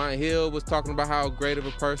 Mark Lamont Hill was talking about how great of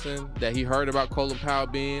a person that he heard about Colin Powell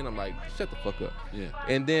being. I'm like, shut the fuck up. Yeah.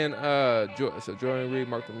 And then Joy Reid,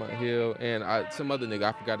 Mark Lamont Hill, and some other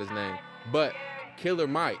nigga, I forgot his name. But Killer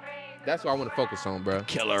Mike, that's what I want to focus on, bro.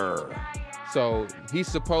 Killer. So he's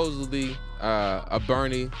supposedly a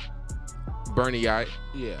Bernieite.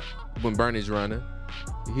 Yeah. When Bernie's running,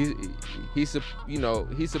 he's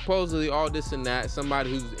supposedly all this and that.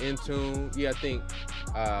 Somebody who's in tune. Yeah, I think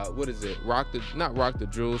what is it? Not Rock the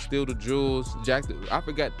Jewels, Steal the Jewels, I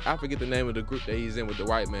forget the name of the group that he's in with the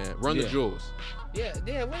white man. Run the Jewels. Yeah.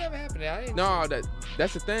 Whatever happened there? No,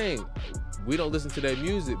 that's the thing. We don't listen to their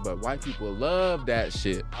music, but white people love that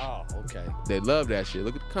shit. Oh, okay. They love that shit.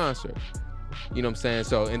 Look at the concert. You know what I'm saying?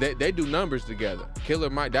 So, and they do numbers together. Killer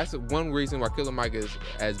Mike, that's one reason why Killer Mike is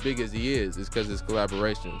as big as he is because his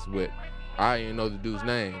collaborations with, I didn't know the dude's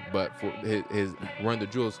name, but for his Run the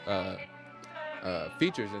Jewels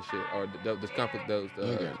features and shit, or those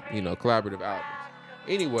collaborative albums.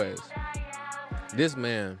 Anyways, this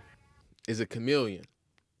man is a chameleon.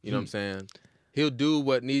 You know what I'm saying? He'll do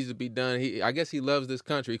what needs to be done. I guess he loves this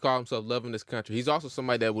country. He calls himself loving this country. He's also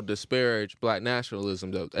somebody that will disparage black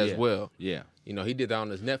nationalism as well. Yeah. You know, he did that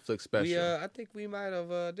on his Netflix special. I think we might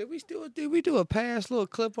have. Did we do a past little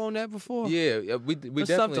clip on that before? Yeah, we definitely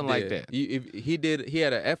something did. Like that. He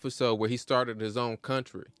had an episode where he started his own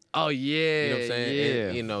country. Oh yeah. You know what I'm saying? Yeah.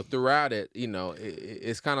 And, you know, throughout it, you know,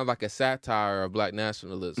 it's kind of like a satire of black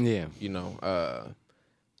nationalism. Yeah. You know,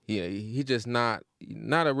 he just not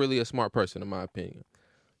really a smart person in my opinion.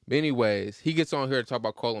 But anyways, he gets on here to talk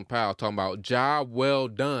about Colin Powell, talking about job well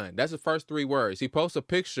done. That's the first three words. He posts a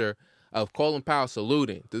picture of Colin Powell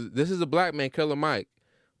saluting. This is a black man, Killer Mike,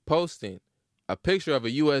 posting a picture of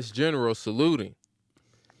a U.S. general saluting,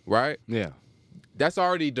 right? Yeah. That's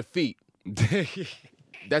already defeat.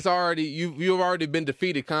 That's already you've already been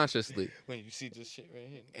defeated consciously. When you see this shit right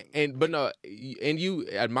here, and you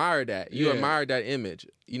admire that. You admire that image.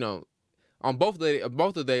 You know, on both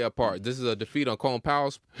of their part. This is a defeat on Colin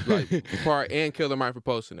Powell's part and Killer Mike for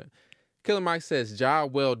posting it. Killer Mike says,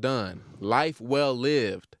 "Job well done, life well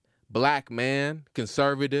lived, black man,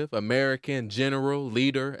 conservative, American, general,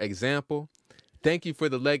 leader, example. Thank you for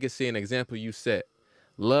the legacy and example you set.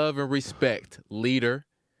 Love and respect, leader."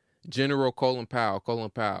 General Colin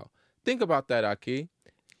Powell. Think about that, Ahki.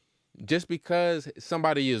 Just because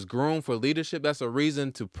somebody is groomed for leadership, that's a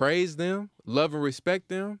reason to praise them, love and respect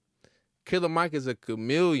them. Killer Mike is a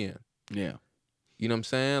chameleon. Yeah. You know what I'm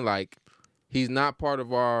saying? Like, he's not part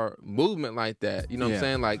of our movement like that. You know what I'm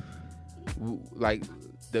saying? Like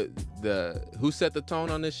the who set the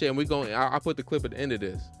tone on this shit, and I'll put the clip at the end of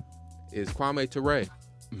this, is Kwame Ture.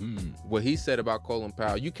 What he said about Colin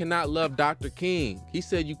Powell. You cannot love Dr. King. He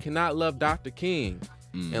said you cannot love Dr. King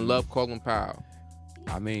and love Colin Powell.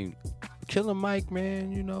 I mean, Killer Mike,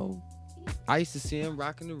 man, you know, I used to see him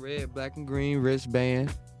rocking the red, black, and green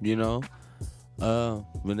wristband, you know,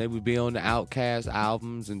 when they would be on the Outkast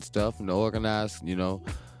albums and stuff and the Organized, you know.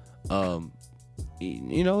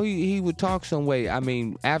 He would talk some way. I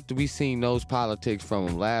mean, after we seen those politics from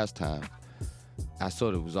him last time, I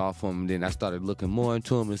sort of was off on him. Then I started looking more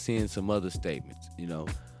into him and seeing some other statements. You know,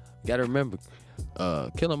 you got to remember,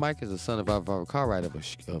 Killer Mike is the son of a car ride of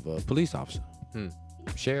a police officer,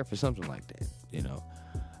 sheriff or something like that. You know,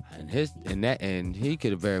 and he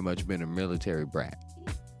could have very much been a military brat.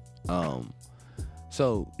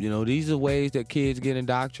 So you know, these are ways that kids get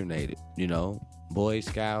indoctrinated. You know, Boy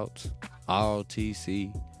Scouts,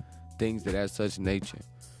 ROTC, things of that such nature.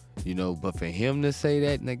 You know, but for him to say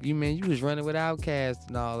that, like, you was running with Outkast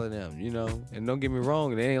and all of them, you know. And don't get me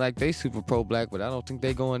wrong, it ain't like they super pro-black, but I don't think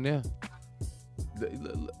they going there.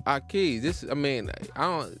 Ahki, this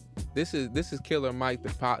is Killer Mike,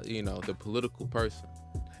 the political person.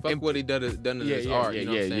 Fuck what he done in his art, you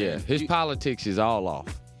know what I'm saying? His politics is all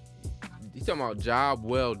off. You talking about job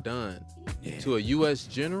well done to a U.S.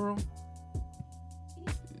 general?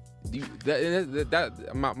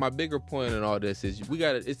 My bigger point in all this is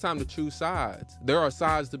it's time to choose sides. There are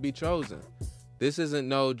sides to be chosen. This isn't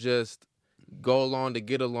no just go along to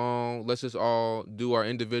get along. Let's just all do our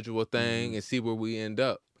individual thing and see where we end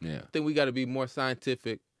up. Yeah. I think we got to be more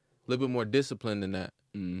scientific, a little bit more disciplined than that.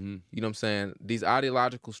 Mm-hmm. You know what I'm saying? These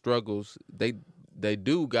ideological struggles, they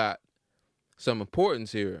do got some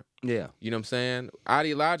importance here. Yeah. You know what I'm saying?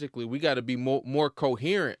 Ideologically, we got to be more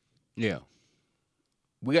coherent. Yeah.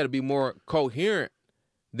 We got to be more coherent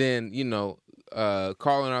than,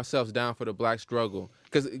 calling ourselves down for the black struggle.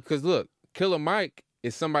 Because look, Killer Mike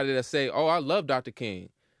is somebody that say, oh, I love Dr. King.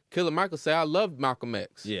 Killer Mike will say, I love Malcolm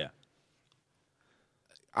X. Yeah.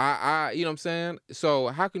 I you know what I'm saying? So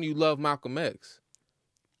how can you love Malcolm X?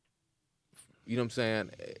 You know what I'm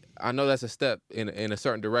saying? I know that's a step in a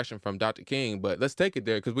certain direction from Dr. King, but let's take it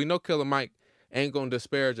there because we know Killer Mike ain't going to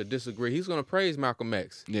disparage or disagree. He's going to praise Malcolm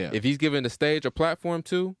X. Yeah. If he's given the stage or platform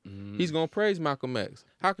to, he's going to praise Malcolm X.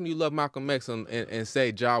 How can you love Malcolm X and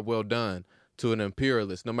say job well done to an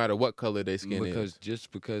imperialist, no matter what color their skin is?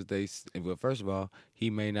 Just because well, first of all, he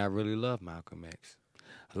may not really love Malcolm X.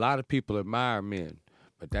 A lot of people admire men,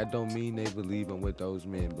 but that don't mean they believe in what those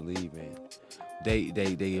men believe in.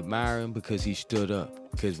 They admire him because he stood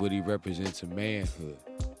up, because what he represents is manhood.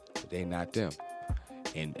 But they not them.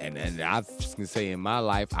 And I can say in my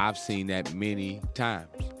life, I've seen that many times.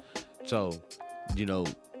 So,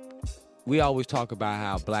 we always talk about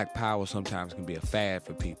how black power sometimes can be a fad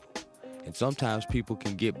for people. And sometimes people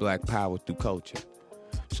can get black power through culture.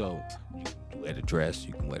 So, you can wear the dress,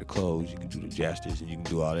 you can wear the clothes, you can do the gestures, and you can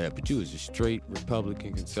do all that. But you was a straight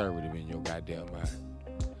Republican conservative in your goddamn mind.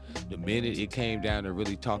 The minute it came down to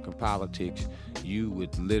really talking politics, you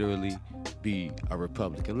would literally be a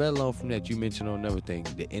Republican. Let alone from that, you mentioned on another thing,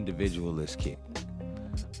 the individualist kick.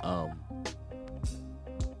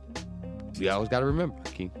 We always got to remember,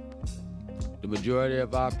 King, the majority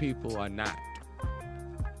of our people are not.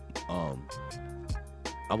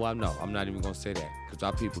 I'm not even going to say that, because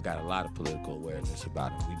our people got a lot of political awareness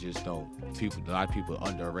about it. We just don't. A lot of people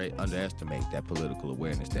underestimate that political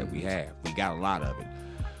awareness that we have. We got a lot of it.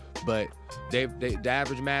 But the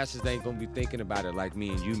average masses ain't gonna be thinking about it like me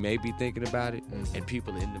and you may be thinking about it, and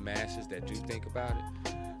people in the masses that do think about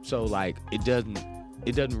it. So like it doesn't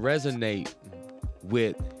resonate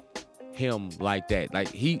with him like that. Like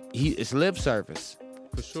he it's lip service.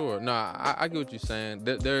 For sure. No, I get what you're saying.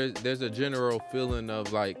 There's a general feeling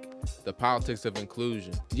of like the politics of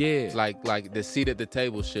inclusion. Yeah. Like the seat at the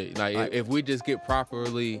table shit. Like if we just get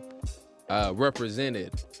properly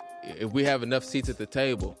represented, if we have enough seats at the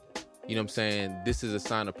table, you know what I'm saying, this is a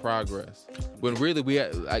sign of progress. When really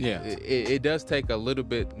it does take a little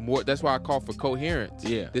bit more. That's why I call for coherence.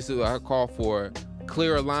 Yeah. This is why I call for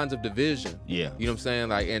clearer lines of division. Yeah. You know what I'm saying?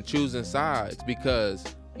 Like, and choosing sides, because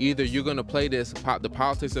either you're going to play the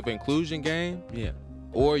politics of inclusion game, Yeah.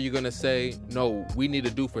 or you're going to say, no, we need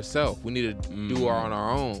to do for self. We need to do on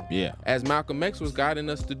our own. Yeah. As Malcolm X was guiding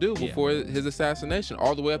us to do before his assassination,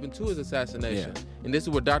 all the way up into his assassination. Yeah. And this is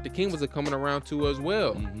what Dr. King was coming around to as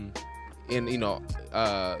well. Mm-hmm. And,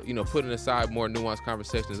 putting aside more nuanced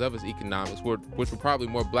conversations of his economics, which were probably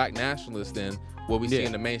more black nationalists than what we see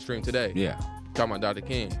in the mainstream today. Yeah. Talking about Dr.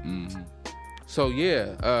 King. Mm-hmm. So,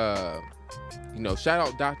 shout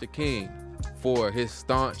out Dr. King for his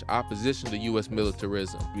staunch opposition to U.S.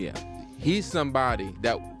 militarism. Yeah. He's somebody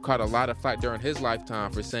that caught a lot of flack during his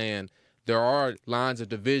lifetime for saying there are lines of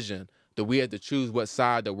division that we had to choose what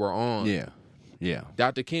side that we're on. Yeah. Yeah.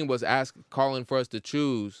 Dr. King was calling for us to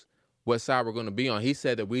choose what side we're going to be on. He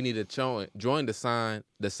said that we need to join the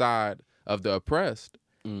side of the oppressed.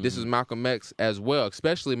 Mm-hmm. This is Malcolm X as well,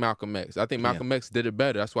 especially Malcolm X. I think Malcolm X did it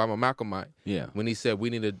better. That's why I'm a Malcolmite. Yeah. When he said we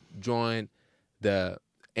need to join the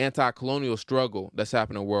anti-colonial struggle that's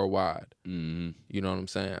happening worldwide. Mm-hmm. You know what I'm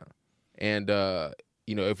saying? And,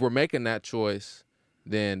 if we're making that choice,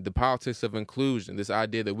 then the politics of inclusion, this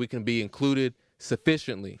idea that we can be included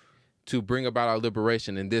sufficiently to bring about our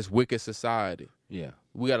liberation in this wicked society. Yeah.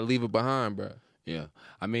 We got to leave it behind, bro. Yeah.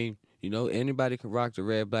 I mean, anybody can rock the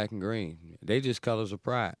red, black, and green. They just colors of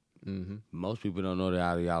pride. Mm-hmm. Most people don't know the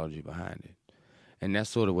ideology behind it. And that's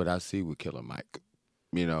sort of what I see with Killer Mike.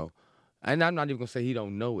 And I'm not even going to say he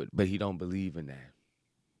don't know it, but he don't believe in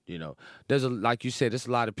that. There's like you said, there's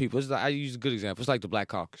a lot of people. I use a good example. It's like the Black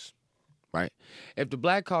Caucus, right? If the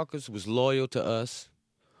Black Caucus was loyal to us,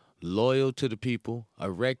 loyal to the people,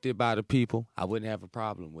 erected by the people, I wouldn't have a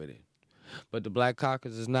problem with it. But the Black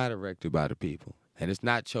Caucus is not erected by the people, and it's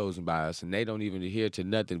not chosen by us, and they don't even adhere to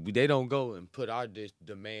nothing. They don't go and put our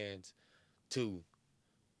demands to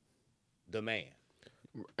the man.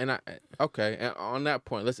 And and on that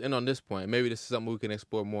point, let's end on this point. Maybe this is something we can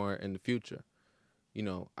explore more in the future.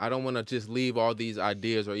 I don't want to just leave all these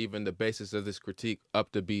ideas or even the basis of this critique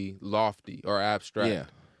up to be lofty or abstract. Yeah.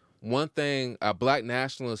 One thing, a black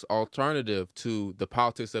nationalist alternative to the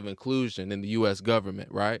politics of inclusion in the U.S. government,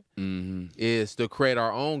 right, is to create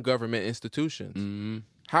our own government institutions. Mm-hmm.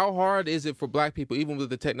 How hard is it for black people, even with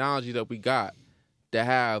the technology that we got, to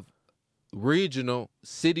have regional,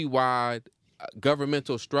 citywide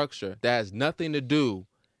governmental structure that has nothing to do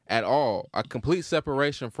at all, a complete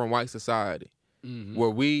separation from white society? Mm-hmm. Where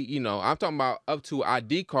we, I'm talking about up to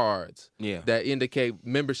ID cards that indicate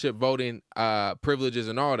membership voting privileges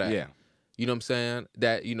and all that. Yeah. You know what I'm saying?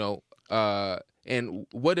 That, and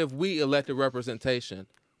what if we elected representation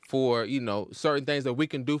for, certain things that we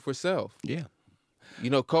can do for self? Yeah. You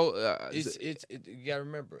gotta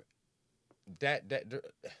remember that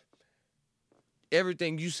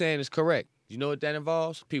everything you saying is correct. You know what that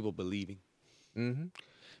involves? People believing. Mm-hmm.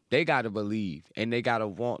 They got to believe, and they got to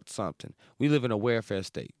want something. We live in a welfare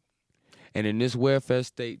state. And in this welfare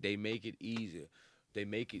state, they make it easier. They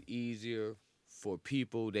make it easier for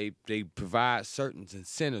people. They provide certain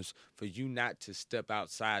incentives for you not to step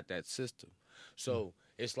outside that system. So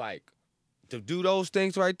it's like, to do those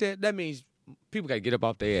things right there, that means people got to get up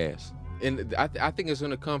off their ass. And I think it's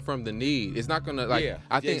going to come from the need. It's not going to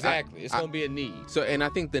exactly. It's going to be a need. So, and I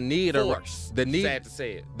think the need, sad to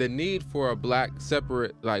say it, the need for a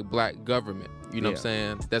separate black government, you know what I'm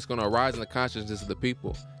saying, that's going to arise in the consciousness of the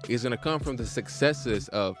people, is going to come from the successes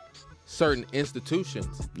of certain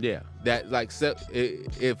institutions. Yeah. That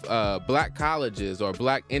if black colleges or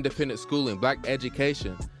black independent schooling, black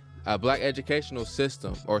education, a black educational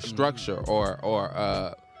system or structure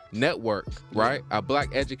or network, right? A black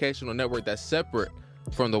educational network that's separate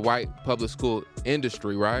from the white public school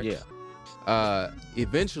industry, right? Yeah.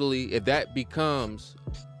 Eventually, if that becomes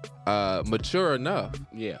mature enough,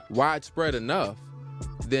 widespread enough,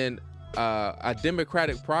 then a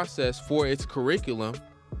democratic process for its curriculum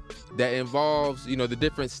that involves, the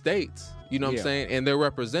different states, what I'm saying, and their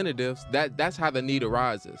representatives, that's how the need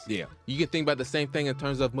arises. Yeah. You can think about the same thing in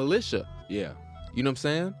terms of militia. Yeah. You know what I'm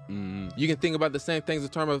saying? Mm-hmm. You can think about the same things in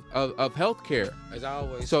terms of healthcare. As I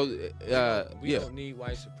always say, we don't need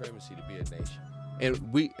white supremacy to be a nation.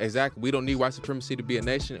 And we don't need white supremacy to be a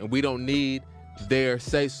nation, and we don't need their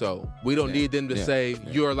say-so. We don't need them to say,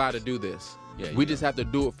 you're allowed to do this. Yeah, we just have to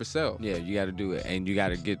do it for self. Yeah, you got to do it, and you got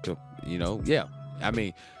to get to, I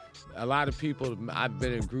mean, a lot of people, I've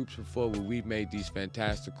been in groups before where we've made these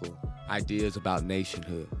fantastical ideas about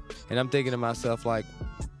nationhood, and I'm thinking to myself like,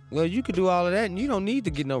 well, you could do all of that, and you don't need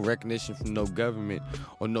to get no recognition from no government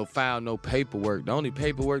or no paperwork. The only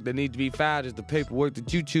paperwork that needs to be filed is the paperwork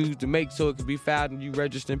that you choose to make so it can be filed and you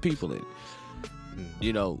registering people in it.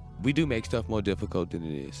 You know, we do make stuff more difficult than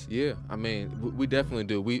it is. Yeah, I mean, we definitely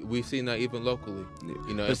do. We've seen that even locally.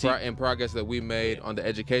 You know, in progress that we made on the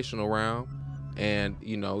educational realm, and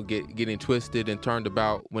you know, getting twisted and turned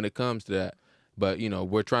about when it comes to that. But you know,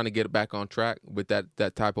 we're trying to get back on track with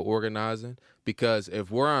that type of organizing, because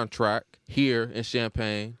if we're on track here in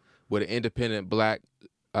Champaign with an independent Black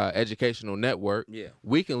educational network,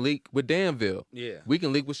 we can link with Danville. Yeah, we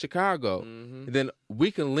can link with Chicago. Mm-hmm. And then we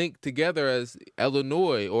can link together as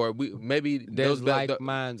Illinois, or there's like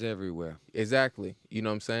minds everywhere. Exactly. You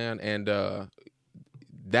know what I'm saying? And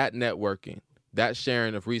that networking, that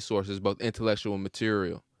sharing of resources, both intellectual and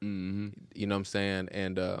material. Mm-hmm. You know what I'm saying?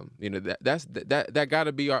 And you know, that got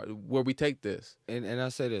to be where we take this. And I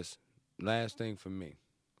say this last thing for me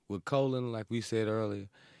with Colin, like we said earlier,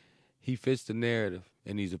 he fits the narrative,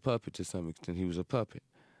 and he's a puppet to some extent. He was a puppet.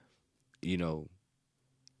 You know,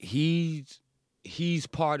 he's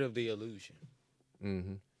part of the illusion.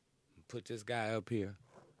 Mm-hmm. Put this guy up here.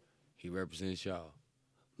 He represents y'all.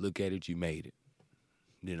 Look at it, you made it.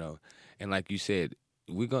 You know, and like you said,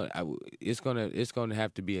 it's gonna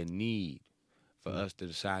have to be a need for us to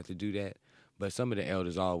decide to do that. But some of the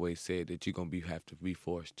elders always said that you're gonna have to be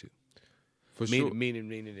forced to. For sure. Meaning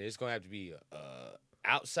that it's gonna have to be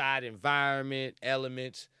outside environment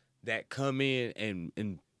elements that come in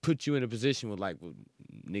and put you in a position with like, well,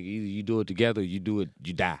 nigga, either you do it together or you do it,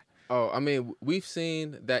 you die. Oh, I mean, we've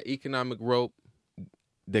seen that economic rope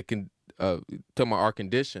that can talk about our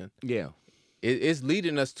condition. Yeah. It's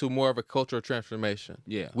leading us to more of a cultural transformation.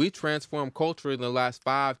 Yeah. We transformed culture in the last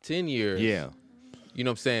 5-10 years. Yeah. You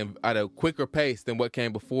know what I'm saying? At a quicker pace than what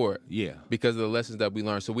came before it. Yeah. Because of the lessons that we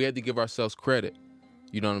learned. So we had to give ourselves credit.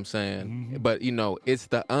 You know what I'm saying? Mm-hmm. But, you know, it's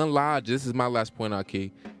the unlodging. This is my last point,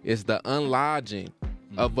 Ahki. It's the unlodging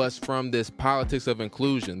of us from this politics of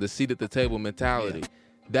inclusion, the seat at the table mentality. Yeah.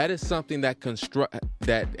 That is something that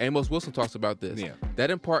Amos Wilson talks about this. Yeah.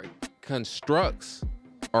 That in part constructs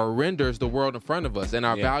or renders the world in front of us and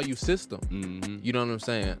our value system. Mm-hmm. You know what I'm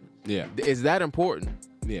saying? Yeah. Is that important?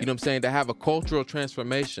 Yeah. You know what I'm saying? To have a cultural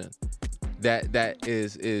transformation that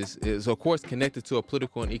is of course connected to a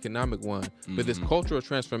political and economic one, but this cultural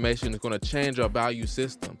transformation is going to change our value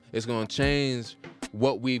system. It's going to change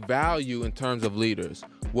what we value in terms of leaders,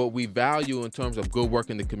 what we value in terms of good work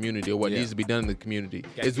in the community, or what needs to be done in the community.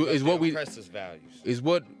 Is what we values. Is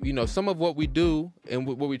what, you know, some of what we do and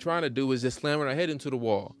what we're trying to do is just slamming our head into the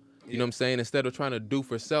wall. You know what I'm saying? Instead of trying to do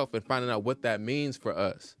for self and finding out what that means for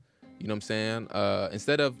us. You know what I'm saying?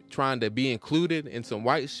 Instead of trying to be included in some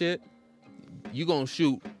white shit, you gonna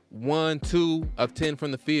shoot 1, 2 of 10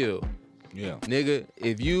 from the field. Yeah. Nigga,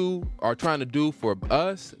 if you are trying to do for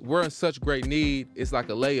us, we're in such great need, it's like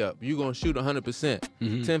a layup. You gonna shoot 100%,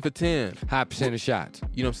 10 for 10. High percentage shots.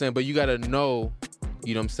 You know what I'm saying? But you gotta know,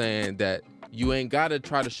 you know what I'm saying, that you ain't gotta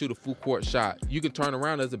try to shoot a full court shot. You can turn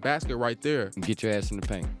around as a basket right there. And get your ass in the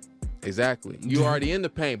paint. Exactly. You already in the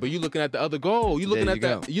paint, but you looking at the other goal. You looking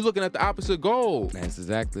at the opposite goal. That's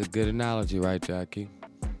exactly a good analogy right there, Ahki.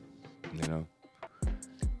 You know.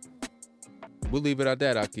 We'll leave it at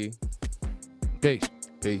that, Ahki. Peace.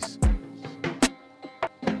 Peace.